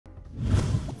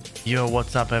Yo,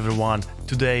 what's up everyone?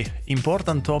 Today,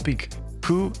 important topic,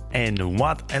 who and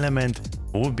what element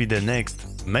would be the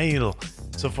next male.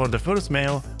 So for the first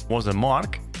male was a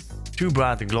Mark. Too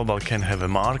bad Global can have a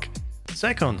Mark.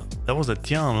 Second, there was a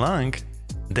Tian Lang.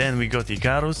 Then we got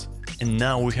Icarus, and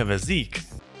now we have a Zeke.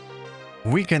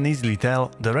 We can easily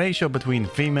tell the ratio between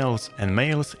females and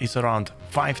males is around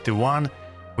 5 to 1.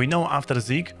 We know after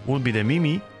Zeke will be the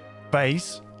Mimi,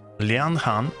 Pace, Lian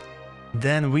Han.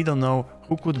 Then we don't know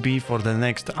who could be for the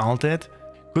next Alted.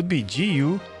 Could be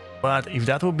GU, but if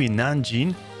that would be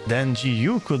Nanjin, then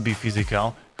GU could be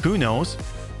physical, who knows.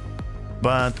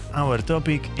 But our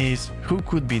topic is who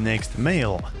could be next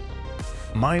male.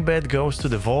 My bet goes to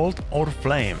the Volt or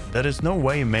Flame. There is no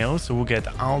way males will get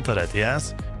altered,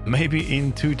 yes? Maybe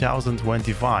in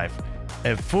 2025.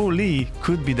 A Fu Li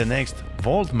could be the next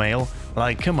Volt male,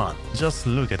 like come on, just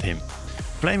look at him.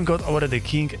 Flame got already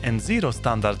King and Zero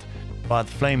standard, but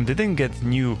Flame didn't get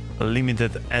new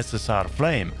limited SSR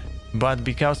Flame. But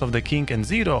because of the King and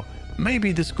Zero,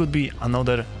 maybe this could be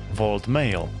another Volt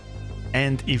male.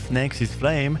 And if next is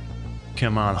Flame,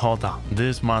 come on Hota,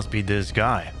 this must be this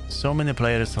guy. So many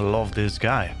players love this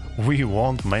guy. We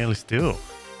want males too.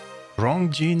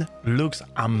 Rong Jin looks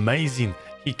amazing.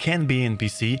 He can be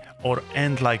NPC or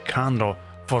end like Kanro.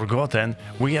 Forgotten,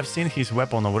 we have seen his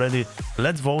weapon already.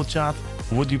 Let's vote chat.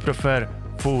 Would you prefer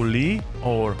Fu Li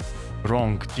or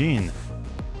Rong Jin?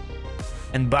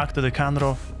 And back to the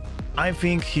Kanro. I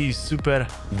think he's super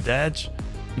dead.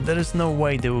 There is no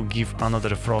way they will give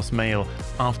another Frost male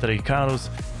after Icarus.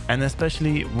 And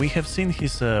especially we have seen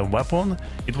his weapon.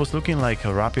 It was looking like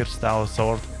a rapier style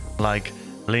sword like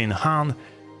Lin Han.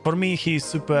 For me he's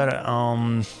super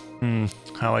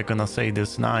how I gonna say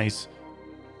this nice.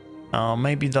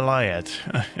 Maybe the Lyet.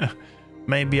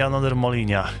 Maybe another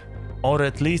Molina. Or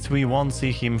at least we won't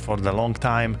see him for the long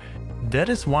time. There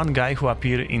is one guy who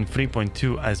appeared in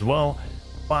 3.2 as well,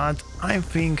 but I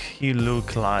think he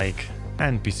looked like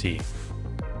NPC.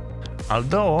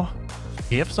 Although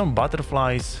he have some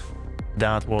butterflies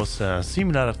that was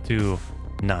similar to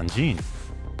Nanjin.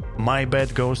 My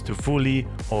bet goes to Fu Li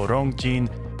or Rong Jin.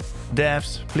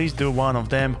 Devs, please do one of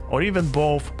them or even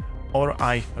both, or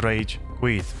I rage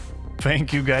quit.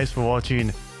 Thank you guys for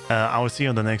watching. I will see you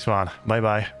on the next one. Bye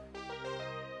bye.